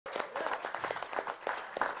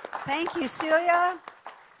Thank you, Celia.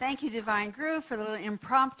 Thank you, Divine Groove, for the little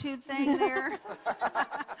impromptu thing there.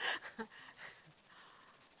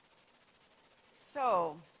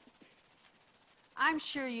 So, I'm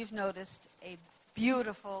sure you've noticed a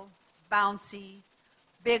beautiful, bouncy,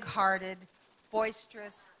 big-hearted,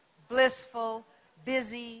 boisterous, blissful,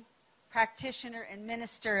 busy practitioner and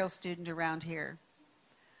ministerial student around here.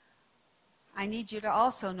 I need you to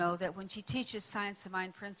also know that when she teaches Science of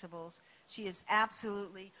Mind principles, she is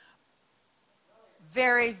absolutely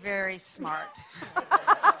very, very smart.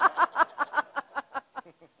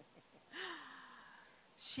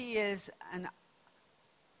 She is a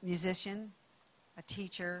musician, a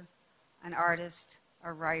teacher, an artist,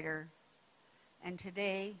 a writer, and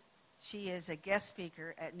today she is a guest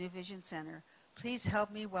speaker at New Vision Center. Please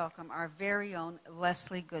help me welcome our very own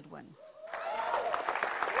Lezli Goodwin.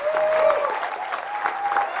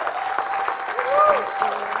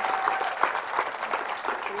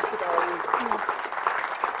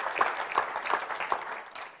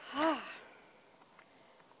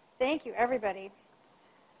 Thank you, everybody.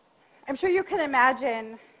 I'm sure you can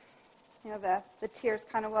imagine, the tears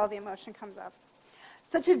kind of well, the emotion comes up.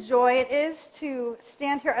 Such a joy it is to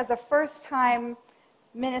stand here as a first-time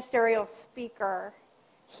ministerial speaker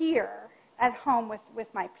here at home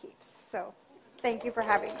with my peeps. So thank you for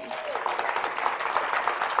having me.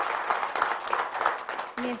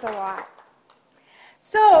 It means a lot.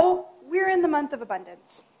 So we're in the month of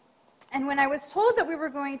abundance. And when I was told that we were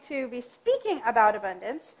going to be speaking about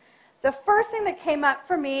abundance, the first thing that came up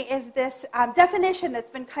for me is this definition that's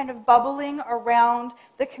been kind of bubbling around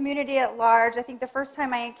the community at large. I think the first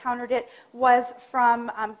time I encountered it was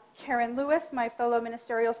from Karen Lewis, my fellow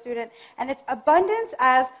ministerial student, and it's abundance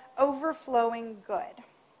as overflowing good.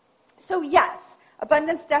 So yes,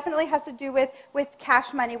 abundance definitely has to do with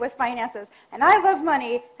cash money, with finances. And I love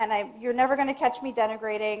money, and you're never going to catch me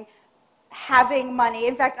denigrating having money.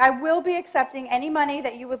 In fact, I will be accepting any money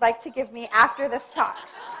that you would like to give me after this talk.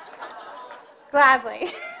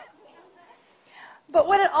 Gladly. But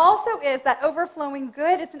what it also is, that overflowing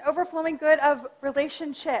good, it's an overflowing good of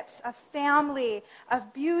relationships, of family,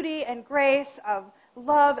 of beauty and grace, of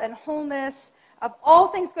love and wholeness, of all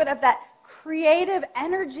things good, of that creative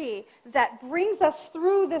energy that brings us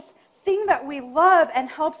through this thing that we love and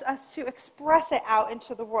helps us to express it out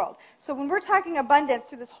into the world. So when we're talking abundance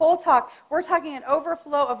through this whole talk, we're talking an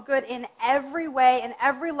overflow of good in every way, in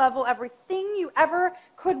every level, everything you ever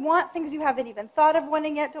could want, things you haven't even thought of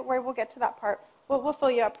wanting yet. Don't worry, we'll get to that part. We'll fill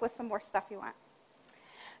you up with some more stuff you want.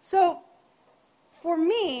 So for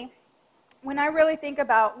me, when I really think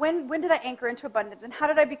about when did I anchor into abundance and how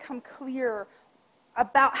did I become clear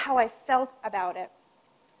about how I felt about it,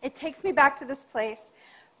 it takes me back to this place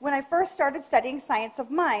when I first started studying science of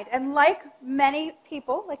mind. And like many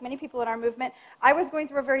people in our movement, I was going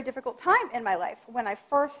through a very difficult time in my life when I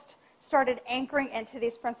first started anchoring into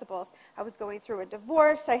these principles. I was going through a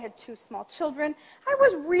divorce. I had 2 small children. I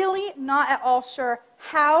was really not at all sure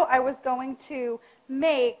how I was going to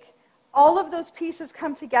make all of those pieces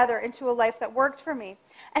come together into a life that worked for me.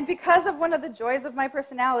 And because of one of the joys of my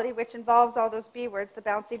personality, which involves all those B words, the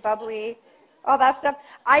bouncy, bubbly, all that stuff,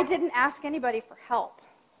 I didn't ask anybody for help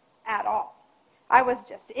at all. I was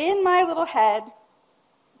just in my little head,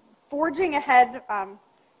 forging ahead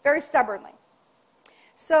very stubbornly.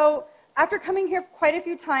 So after coming here quite a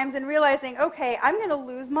few times and realizing, okay, I'm going to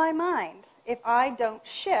lose my mind if I don't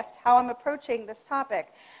shift how I'm approaching this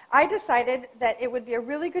topic, I decided that it would be a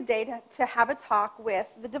really good day to have a talk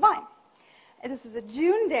with the divine. And this is a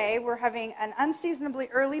June day. We're having an unseasonably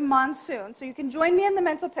early monsoon, so you can join me in the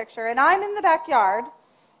mental picture. And I'm in the backyard.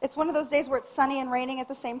 It's one of those days where it's sunny and raining at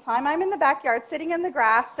the same time. I'm in the backyard sitting in the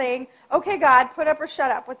grass saying, okay, God, put up or shut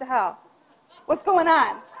up. What the hell? What's going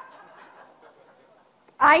on?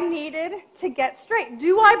 I needed to get straight.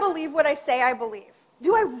 Do I believe what I say I believe?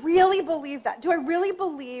 Do I really believe that? Do I really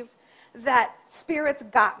believe that Spirit's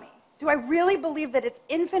got me? Do I really believe that it's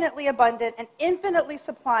infinitely abundant and infinitely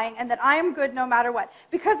supplying and that I am good no matter what?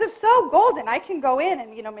 Because if so, golden, I can go in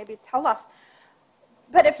and, maybe tell off.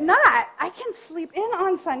 But if not, I can sleep in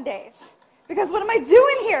on Sundays. Because what am I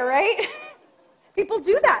doing here, right? People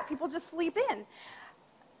do that. People just sleep in.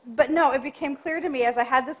 But no, it became clear to me as I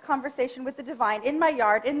had this conversation with the divine in my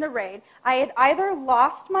yard, in the rain, I had either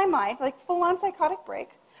lost my mind, like full-on psychotic break,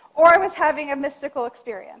 or I was having a mystical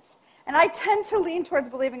experience. And I tend to lean towards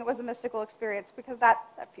believing it was a mystical experience because that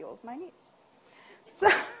fuels my needs.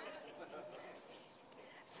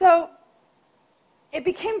 So it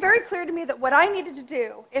became very clear to me that what I needed to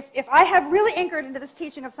do, if I have really anchored into this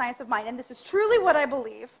teaching of science of mind, and this is truly what I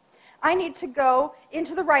believe, I need to go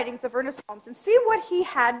into the writings of Ernest Holmes and see what he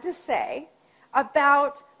had to say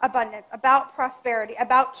about abundance, about prosperity,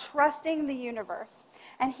 about trusting the universe.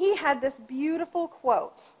 And he had this beautiful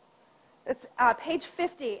quote. It's page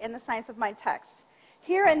 50 in the Science of Mind text.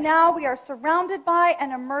 Here and now we are surrounded by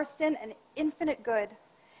and immersed in an infinite good.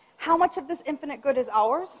 How much of this infinite good is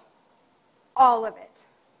ours? All of it.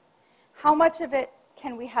 How much of it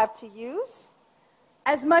can we have to use?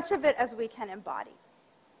 As much of it as we can embody.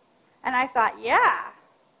 And I thought, yeah,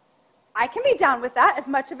 I can be down with that, as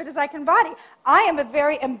much of it as I can embody. I am a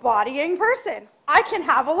very embodying person. I can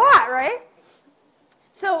have a lot, right?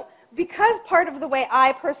 So because part of the way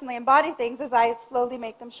I personally embody things is I slowly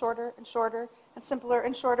make them shorter and shorter and simpler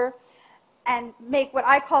and shorter and make what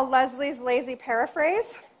I call Leslie's lazy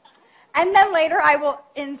paraphrase. And then later I will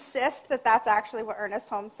insist that that's actually what Ernest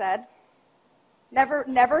Holmes said.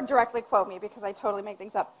 Never directly quote me because I totally make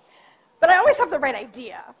things up. But I always have the right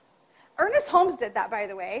idea. Ernest Holmes did that, by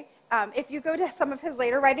the way. If you go to some of his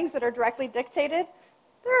later writings that are directly dictated,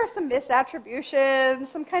 there are some misattributions,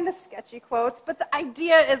 some kind of sketchy quotes, but the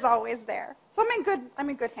idea is always there. So I'm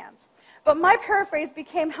in good hands. But my paraphrase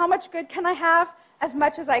became, how much good can I have? As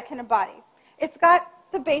much as I can embody. It's got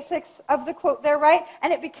the basics of the quote there, right?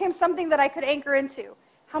 And it became something that I could anchor into.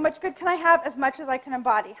 How much good can I have? As much as I can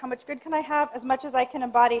embody. How much good can I have? As much as I can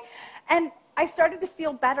embody. And I started to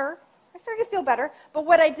feel better. But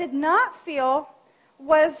what I did not feel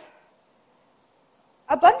was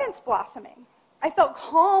abundance blossoming. I felt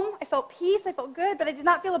calm, I felt peace, I felt good, but I did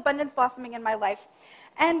not feel abundance blossoming in my life.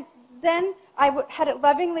 And then I had it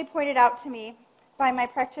lovingly pointed out to me by my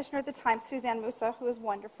practitioner at the time, Suzanne Musa, who was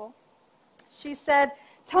wonderful. She said,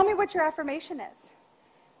 tell me what your affirmation is.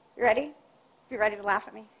 You ready? Be ready to laugh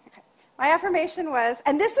at me. Okay. My affirmation was,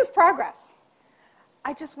 and this was progress,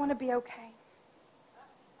 I just want to be okay.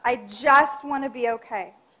 I just want to be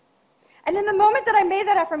okay. And in the moment that I made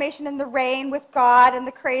that affirmation in the rain with God and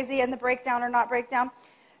the crazy and the breakdown or not breakdown,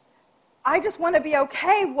 I just want to be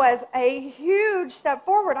okay was a huge step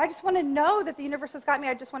forward. I just want to know that the universe has got me.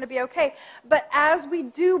 I just want to be okay. But as we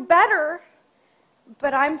do better,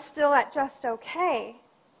 but I'm still at just okay,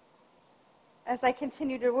 as I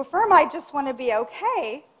continue to affirm I just want to be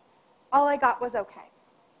okay, all I got was okay.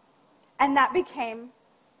 And that became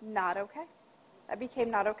not okay. That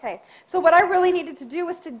became not okay. So what I really needed to do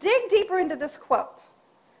was to dig deeper into this quote.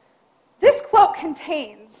 This quote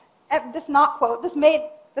contains,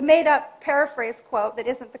 the made-up paraphrase quote that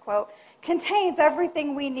isn't the quote, contains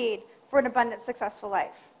everything we need for an abundant, successful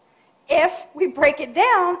life, if we break it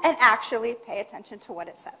down and actually pay attention to what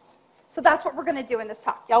it says. So that's what we're going to do in this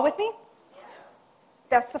talk. Y'all with me? Yes.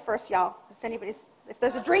 That's the first y'all. If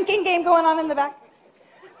there's a drinking game going on in the back.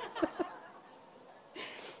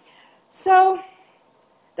 So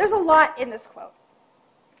there's a lot in this quote.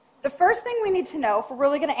 The first thing we need to know, if we're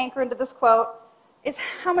really going to anchor into this quote, is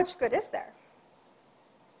how much good is there?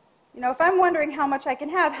 You know, if I'm wondering how much I can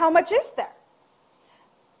have, how much is there?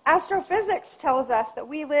 Astrophysics tells us that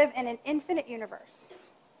we live in an infinite universe,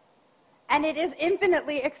 and it is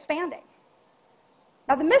infinitely expanding.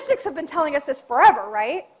 Now, the mystics have been telling us this forever,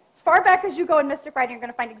 right? As far back as you go in mystic writing, you're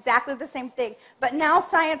going to find exactly the same thing. But now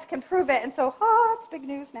science can prove it, and so, it's big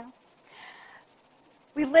news now.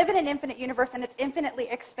 We live in an infinite universe, and it's infinitely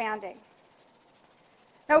expanding.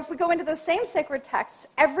 Now, if we go into those same sacred texts,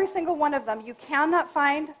 every single one of them, you cannot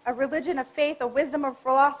find a religion, a faith, a wisdom, or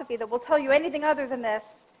philosophy that will tell you anything other than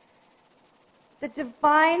this. The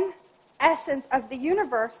divine essence of the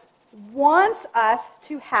universe wants us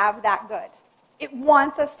to have that good. It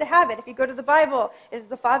wants us to have it. If you go to the Bible, it is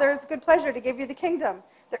the Father's good pleasure to give you the kingdom.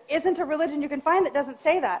 There isn't a religion you can find that doesn't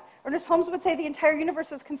say that. Ernest Holmes would say the entire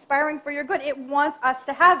universe is conspiring for your good. It wants us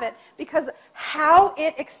to have it because how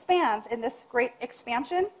it expands in this great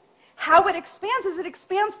expansion, how it expands is it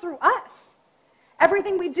expands through us.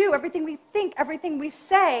 Everything we do, everything we think, everything we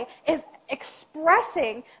say is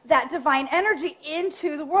expressing that divine energy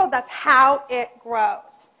into the world. That's how it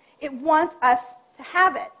grows. It wants us to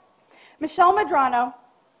have it. Michelle Medrano,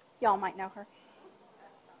 y'all might know her.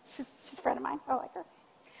 She's a friend of mine. I like her.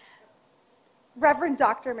 Reverend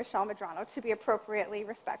Dr. Michelle Medrano, to be appropriately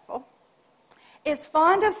respectful, is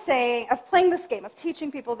fond of playing this game, of teaching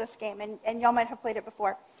people this game, and y'all might have played it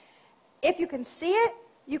before. If you can see it,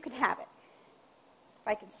 you can have it. If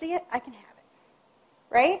I can see it, I can have it.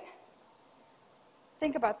 Right?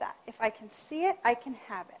 Think about that. If I can see it, I can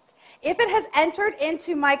have it. If it has entered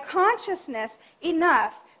into my consciousness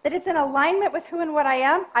enough that it's in alignment with who and what I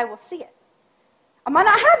am, I will see it. I might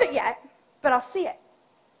not have it yet, but I'll see it.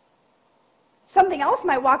 Something else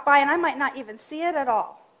might walk by and I might not even see it at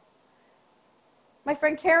all. My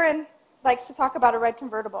friend Karen likes to talk about a red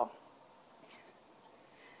convertible.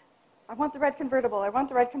 I want the red convertible. I want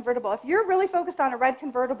the red convertible. If you're really focused on a red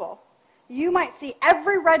convertible, you might see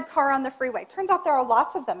every red car on the freeway. Turns out there are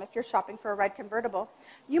lots of them if you're shopping for a red convertible.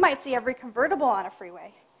 You might see every convertible on a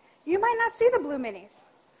freeway. You might not see the blue minis.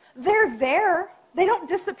 They're there. They don't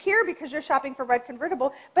disappear because you're shopping for red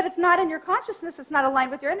convertible, but it's not in your consciousness. It's not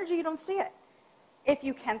aligned with your energy. You don't see it. If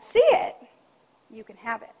you can see it, you can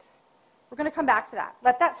have it. We're going to come back to that.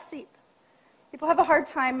 Let that seep. People have a hard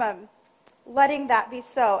time letting that be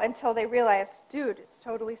so until they realize, dude, it's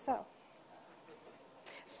totally so.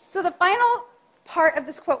 So the final part of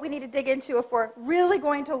this quote we need to dig into if we're really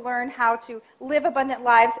going to learn how to live abundant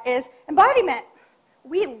lives is embodiment.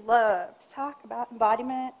 We love to talk about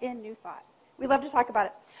embodiment in New Thought. We love to talk about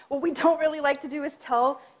it. What we don't really like to do is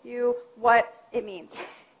tell you what it means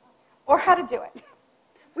or how to do it.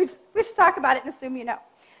 We just talk about it and assume you know.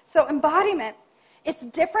 So embodiment, it's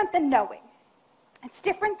different than knowing. It's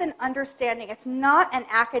different than understanding. It's not an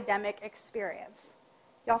academic experience.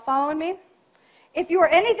 Y'all following me? If you are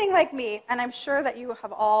anything like me, and I'm sure that you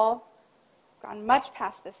have all gone much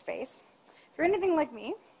past this phase, if you're anything like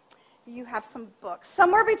me, you have some books,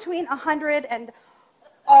 somewhere between 100 and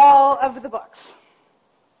all of the books.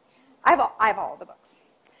 I have all the books.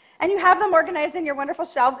 And you have them organized in your wonderful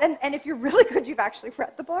shelves, and if you're really good, you've actually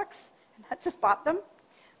read the books, and not just bought them.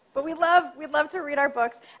 But we love to read our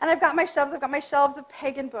books. And I've got my shelves of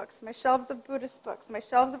pagan books, my shelves of Buddhist books, my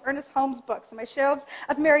shelves of Ernest Holmes books, and my shelves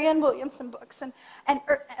of Marianne Williamson books, and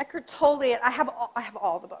Eckhart Tolle, and I have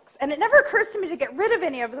all the books. And it never occurs to me to get rid of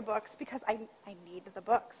any of the books because I need the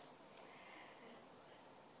books.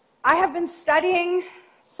 I have been studying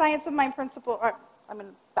science of mind principle, or I'm going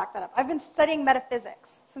to back that up. I've been studying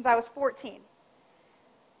metaphysics since I was 14.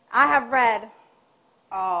 I have read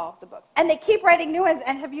all the books. And they keep writing new ones.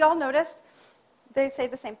 And have you all noticed? They say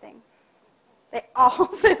the same thing. They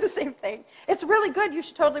all say the same thing. It's really good. You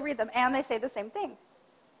should totally read them. And they say the same thing.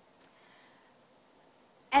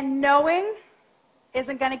 And knowing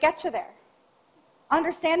isn't going to get you there.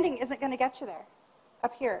 Understanding isn't going to get you there.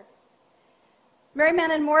 Up here. Mary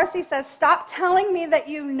Manon Morrissey says, stop telling me that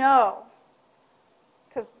you know.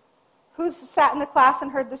 Because who's sat in the class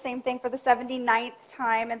and heard the same thing for the 79th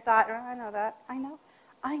time and thought, oh, I know that. I know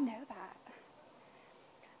that.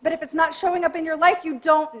 But if it's not showing up in your life, you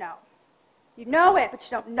don't know. You know it, but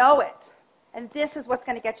you don't know it. And this is what's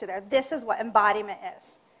going to get you there. This is what embodiment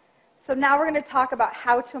is. So now we're going to talk about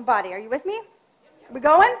how to embody. Are you with me? Are we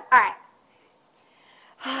going? All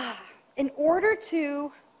right. In order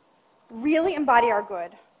to really embody our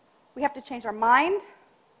good, we have to change our mind.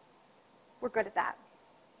 We're good at that.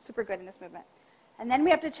 Super good in this movement. And then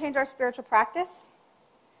we have to change our spiritual practice.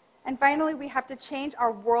 And finally, we have to change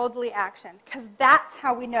our worldly action, because that's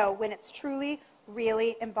how we know when it's truly,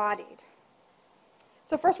 really embodied.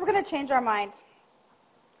 So first, we're going to change our mind.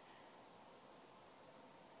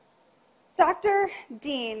 Dr.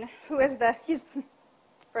 Dean, first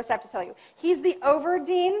I have to tell you, he's the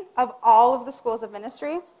over-dean of all of the schools of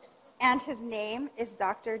ministry, and his name is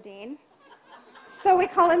Dr. Dean. So we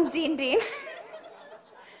call him Dean Dean.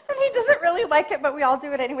 And he doesn't really like it, but we all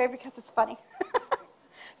do it anyway because it's funny.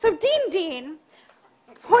 So Dean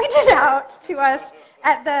pointed out to us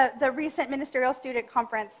at the recent Ministerial Student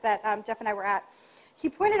Conference that Jeff and I were at, he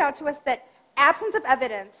pointed out to us that absence of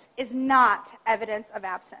evidence is not evidence of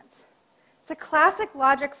absence. It's a classic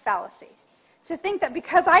logic fallacy to think that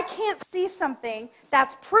because I can't see something,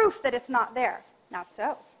 that's proof that it's not there. Not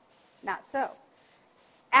so. Not so.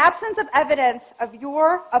 Absence of evidence of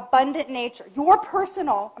your abundant nature, your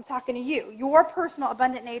personal, I'm talking to you, your personal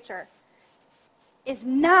abundant nature is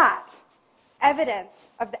not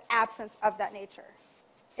evidence of the absence of that nature.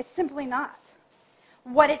 It's simply not.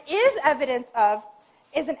 What it is evidence of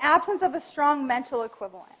is an absence of a strong mental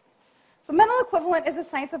equivalent. So mental equivalent is a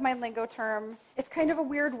science of mind lingo term. It's kind of a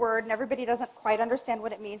weird word, and everybody doesn't quite understand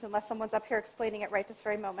what it means unless someone's up here explaining it right this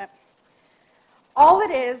very moment. All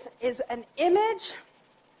it is an image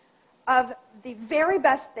of the very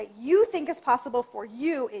best that you think is possible for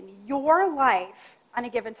you in your life on a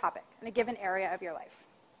given topic, in a given area of your life.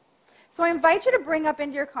 So I invite you to bring up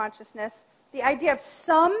into your consciousness the idea of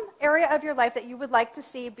some area of your life that you would like to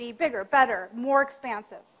see be bigger, better, more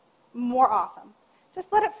expansive, more awesome.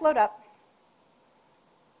 Just let it float up.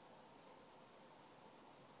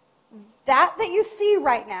 That you see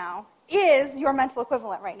right now is your mental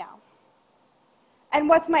equivalent right now. And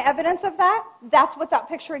what's my evidence of that? That's what's out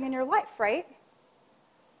picturing in your life, right?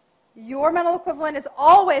 Your mental equivalent is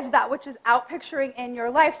always that which is out picturing in your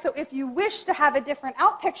life. So if you wish to have a different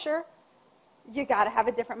out picture, you got to have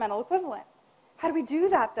a different mental equivalent. How do we do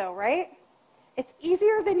that though, right? It's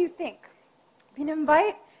easier than you think. You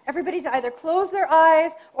invite everybody to either close their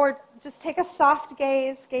eyes or just take a soft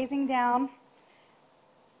gaze, gazing down,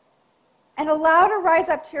 and allow to rise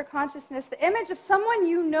up to your consciousness the image of someone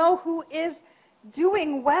you know who is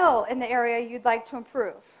doing well in the area you'd like to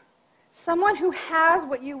improve. Someone who has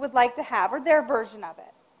what you would like to have, or their version of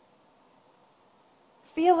it.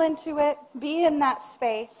 Feel into it. Be in that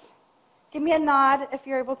space. Give me a nod if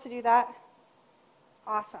you're able to do that.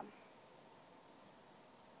 Awesome.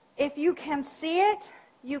 If you can see it,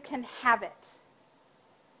 you can have it.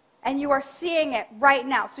 And you are seeing it right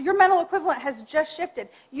now. So your mental equivalent has just shifted.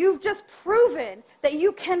 You've just proven that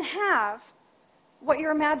you can have what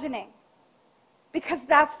you're imagining. Because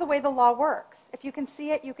that's the way the law works. If you can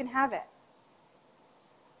see it, you can have it.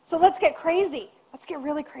 So let's get crazy. Let's get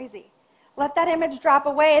really crazy. Let that image drop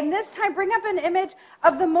away. And this time, bring up an image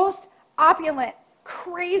of the most opulent,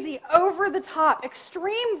 crazy, over-the-top,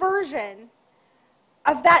 extreme version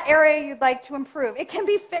of that area you'd like to improve. It can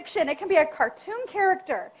be fiction. It can be a cartoon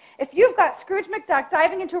character. If you've got Scrooge McDuck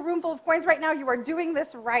diving into a room full of coins right now, you are doing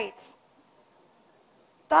this right.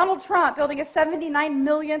 Donald Trump building a 79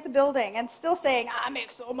 millionth building and still saying, I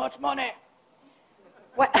make so much money.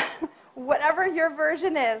 Whatever your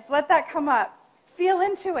version is, let that come up. Feel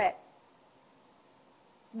into it.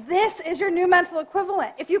 This is your new mental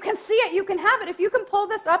equivalent. If you can see it, you can have it. If you can pull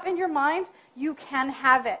this up in your mind, you can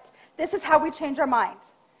have it. This is how we change our mind.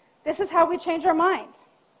 This is how we change our mind.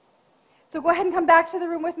 So go ahead and come back to the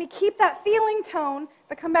room with me. Keep that feeling tone,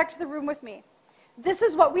 but come back to the room with me. This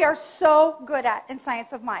is what we are so good at in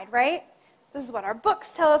science of mind, right? This is what our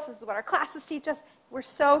books tell us. This is what our classes teach us. We're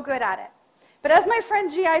so good at it. But as my friend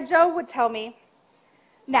G.I. Joe would tell me,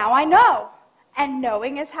 now I know, and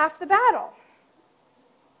knowing is half the battle.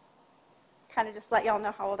 Kind of just let y'all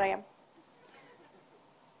know how old I am.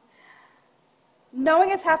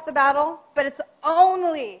 Knowing is half the battle, but it's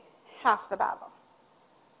only half the battle.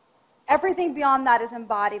 Everything beyond that is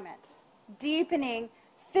embodiment, deepening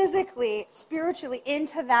physically, spiritually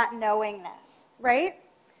into that knowingness, right?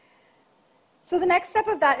 So the next step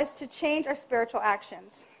of that is to change our spiritual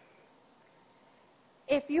actions.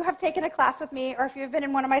 If you have taken a class with me, or if you've been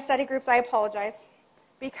in one of my study groups, I apologize,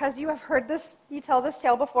 because you have heard me tell this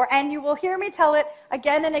tale before, and you will hear me tell it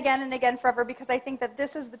again and again and again forever, because I think that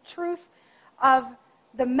this is the truth of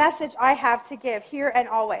the message I have to give here and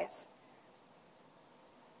always.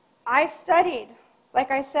 I studied,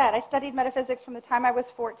 like I said, I studied metaphysics from the time I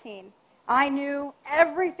was 14. I knew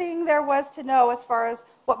everything there was to know as far as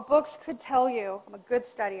what books could tell you. I'm a good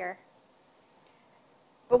studier.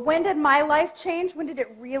 But when did my life change? When did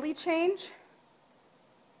it really change?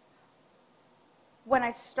 When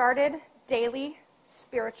I started daily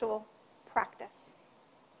spiritual practice.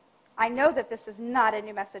 I know that this is not a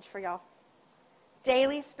new message for y'all.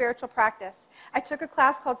 Daily spiritual practice. I took a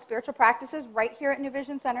class called Spiritual Practices right here at New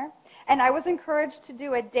Vision Center, and I was encouraged to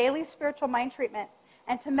do a daily spiritual mind treatment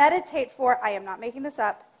and to meditate for, I am not making this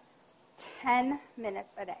up, 10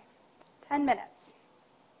 minutes a day. 10 minutes.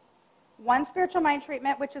 One spiritual mind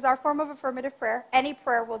treatment, which is our form of affirmative prayer. Any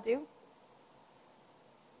prayer will do.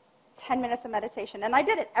 10 minutes of meditation. And I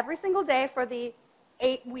did it every single day for the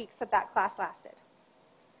 8 weeks that class lasted.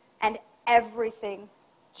 And everything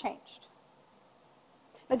changed.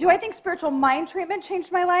 Now, do I think spiritual mind treatment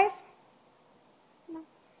changed my life?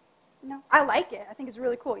 No. I like it. I think it's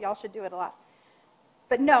really cool. Y'all should do it a lot.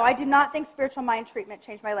 But no, I do not think spiritual mind treatment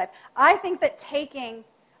changed my life. I think that taking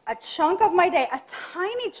a chunk of my day, a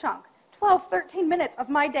tiny chunk, 12, 13 minutes of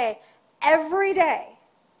my day, every day,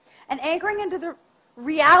 and anchoring into the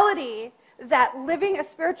reality that living a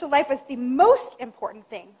spiritual life is the most important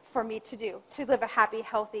thing for me to do, to live a happy,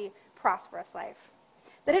 healthy, prosperous life.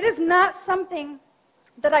 That it is not something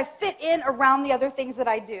that I fit in around the other things that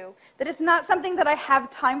I do. That it's not something that I have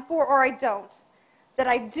time for or I don't. That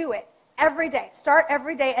I do it every day. Start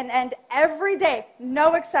every day and end every day.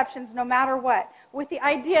 No exceptions, no matter what. With the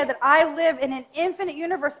idea that I live in an infinite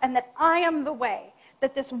universe and that I am the way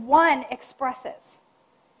that this one expresses.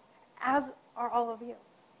 As are all of you.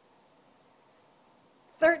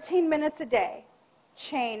 13 minutes a day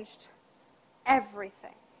changed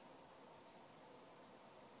everything.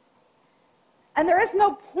 And there is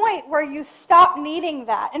no point where you stop needing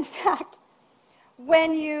that. In fact,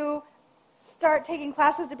 when you start taking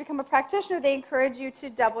classes to become a practitioner, they encourage you to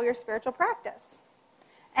double your spiritual practice.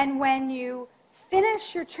 And when you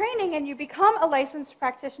finish your training and you become a licensed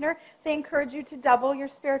practitioner, they encourage you to double your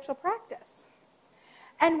spiritual practice.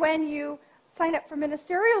 And when you sign up for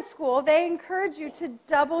Ministerial school, they encourage you to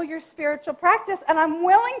double your spiritual practice. And I'm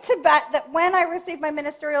willing to bet that when I receive my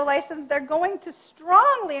Ministerial license, they're going to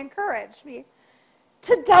strongly encourage me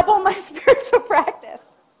to double my spiritual practice,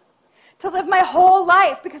 To live my whole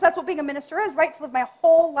life, because that's what being a minister is, right? To live my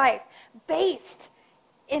whole life based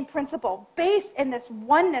in principle, based in this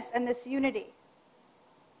oneness and this unity.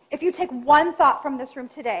 If you take one thought from this room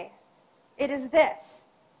today, it is this: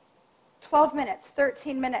 12 minutes,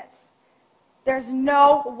 13 minutes. There's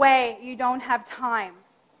no way you don't have time.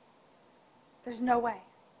 There's no way.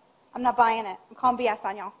 I'm not buying it. I'm calling BS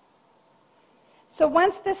on y'all. So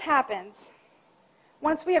once this happens,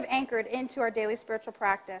 once we have anchored into our daily spiritual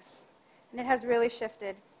practice, and it has really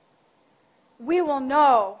shifted, we will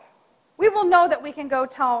know that we can go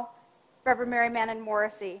tell Reverend Mary Mannon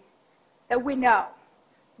Morrissey that we know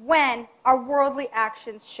when our worldly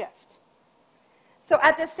actions shift. So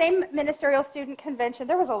at the same Ministerial Student Convention,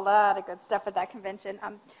 there was a lot of good stuff at that convention.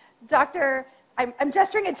 I'm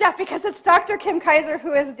gesturing at Jeff because it's Dr. Kim Kaiser,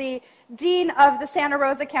 who is the dean of the Santa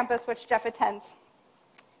Rosa campus, which Jeff attends.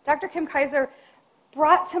 Dr. Kim Kaiser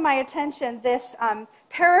brought to my attention this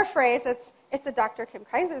paraphrase. It's a Dr. Kim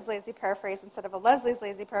Kaiser's lazy paraphrase instead of a Leslie's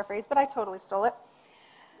lazy paraphrase, but I totally stole it,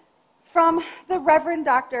 from the Reverend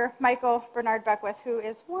Dr. Michael Bernard Beckwith, who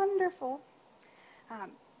is wonderful.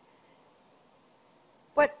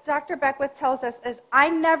 What Dr. Beckwith tells us is, I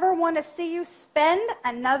never want to see you spend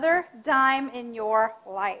another dime in your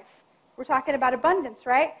life. We're talking about abundance,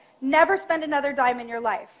 right? Never spend another dime in your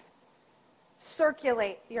life.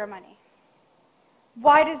 Circulate your money.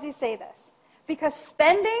 Why does he say this? Because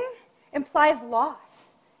spending implies loss.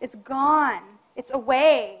 It's gone. It's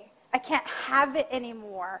away. I can't have it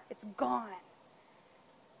anymore. It's gone.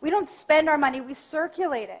 We don't spend our money, we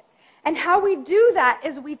circulate it. And how we do that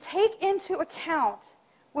is we take into account,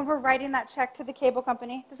 when we're writing that check to the cable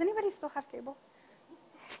company. Does anybody still have cable?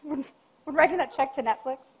 When writing that check to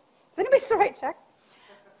Netflix? Does anybody still write checks?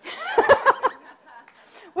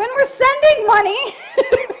 When we're sending money,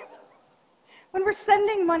 when we're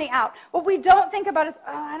sending money out, what we don't think about is,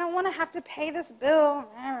 I don't want to have to pay this bill.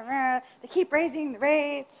 They keep raising the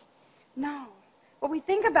rates. No. What we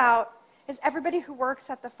think about is everybody who works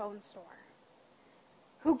at the phone store,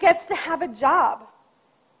 who gets to have a job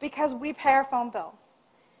because we pay our phone bill.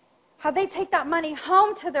 How they take that money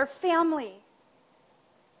home to their family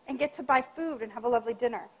and get to buy food and have a lovely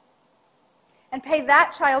dinner. And pay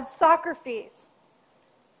that child's soccer fees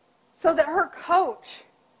so that her coach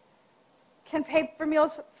can pay for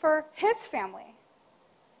meals for his family.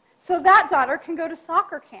 So that daughter can go to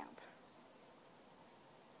soccer camp.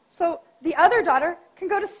 So the other daughter can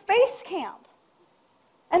go to space camp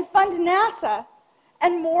and fund NASA,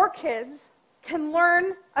 and more kids can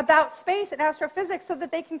learn about space and astrophysics so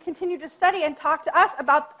that they can continue to study and talk to us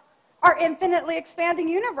about our infinitely expanding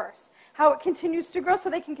universe, how it continues to grow, so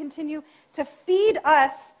they can continue to feed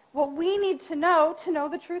us what we need to know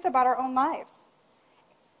the truth about our own lives.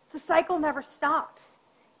 The cycle never stops.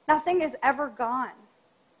 Nothing is ever gone.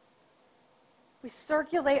 We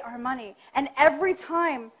circulate our money, and every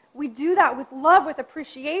time we do that with love, with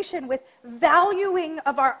appreciation, with valuing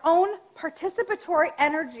of our own participatory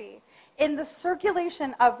energy in the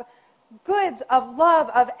circulation of goods, of love,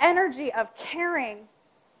 of energy, of caring,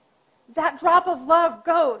 that drop of love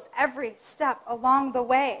goes every step along the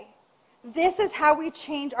way. This is how we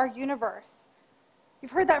change our universe.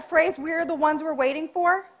 You've heard that phrase, we're the ones we're waiting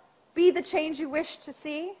for? Be the change you wish to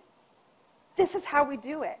see. This is how we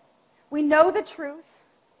do it. We know the truth.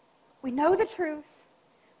 We know the truth.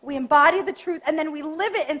 We embody the truth, and then we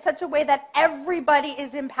live it in such a way that everybody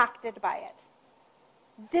is impacted by it.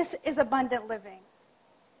 This is abundant living.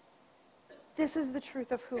 This is the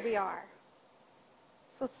truth of who we are.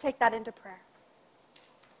 So let's take that into prayer.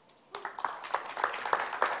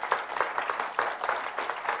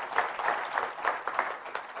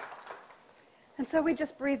 And so we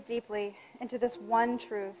just breathe deeply into this one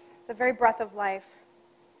truth, the very breath of life,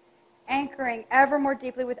 anchoring ever more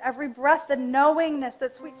deeply with every breath the knowingness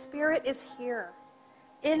that Sweet Spirit is here,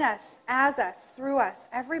 in us, as us, through us,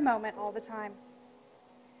 every moment, all the time.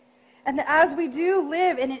 And that as we do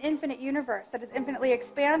live in an infinite universe that is infinitely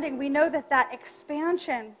expanding, we know that that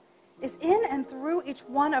expansion is in and through each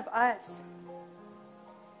one of us.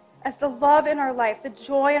 As the love in our life, the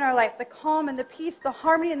joy in our life, the calm and the peace, the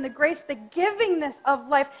harmony and the grace, the givingness of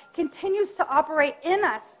life continues to operate in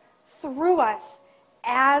us, through us,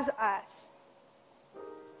 as us.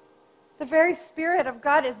 The very Spirit of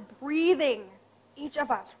God is breathing each of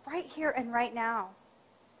us right here and right now.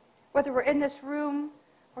 Whether we're in this room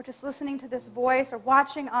or just listening to this voice or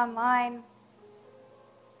watching online,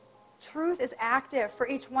 truth is active for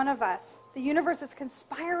each one of us. The universe is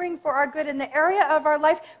conspiring for our good. In the area of our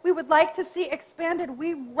life we would like to see expanded,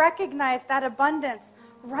 we recognize that abundance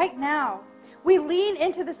right now. We lean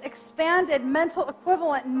into this expanded mental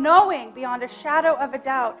equivalent, knowing beyond a shadow of a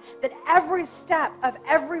doubt that every step of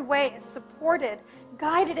every way is supported,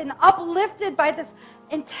 guided, and uplifted by this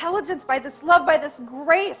intelligence, by this love, by this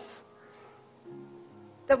grace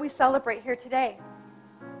that we celebrate here today.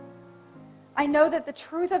 I know that the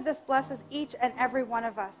truth of this blesses each and every one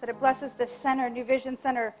of us, that it blesses this center, New Vision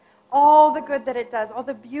Center, all the good that it does, all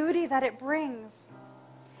the beauty that it brings.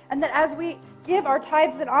 And that as we give our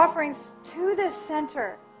tithes and offerings to this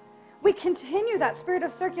center, we continue that spirit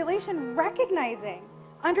of circulation, recognizing,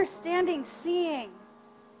 understanding, seeing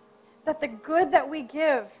that the good that we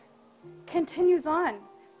give continues on,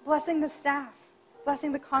 blessing the staff,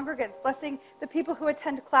 blessing the congregants, blessing the people who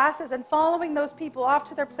attend classes, and following those people off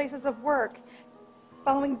to their places of work,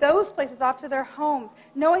 following those places off to their homes,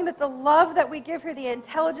 knowing that the love that we give here, the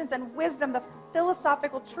intelligence and wisdom, the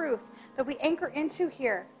philosophical truth that we anchor into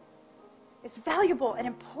here is valuable and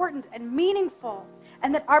important and meaningful,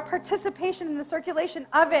 and that our participation in the circulation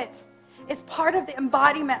of it is part of the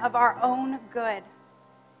embodiment of our own good.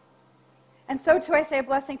 And so too I say a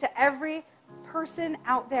blessing to every person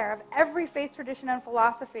out there of every faith, tradition, and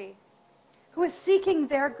philosophy who is seeking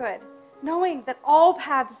their good, knowing that all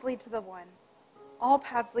paths lead to the one. All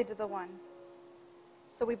paths lead to the one.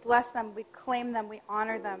 So we bless them, we claim them, we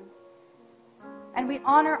honor them. And we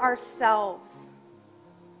honor ourselves,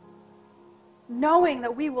 knowing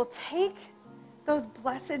that we will take those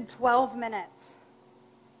blessed 12 minutes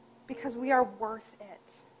because we are worth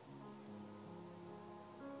it.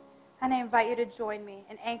 And I invite you to join me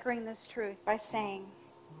in anchoring this truth by saying,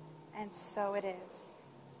 and so it is.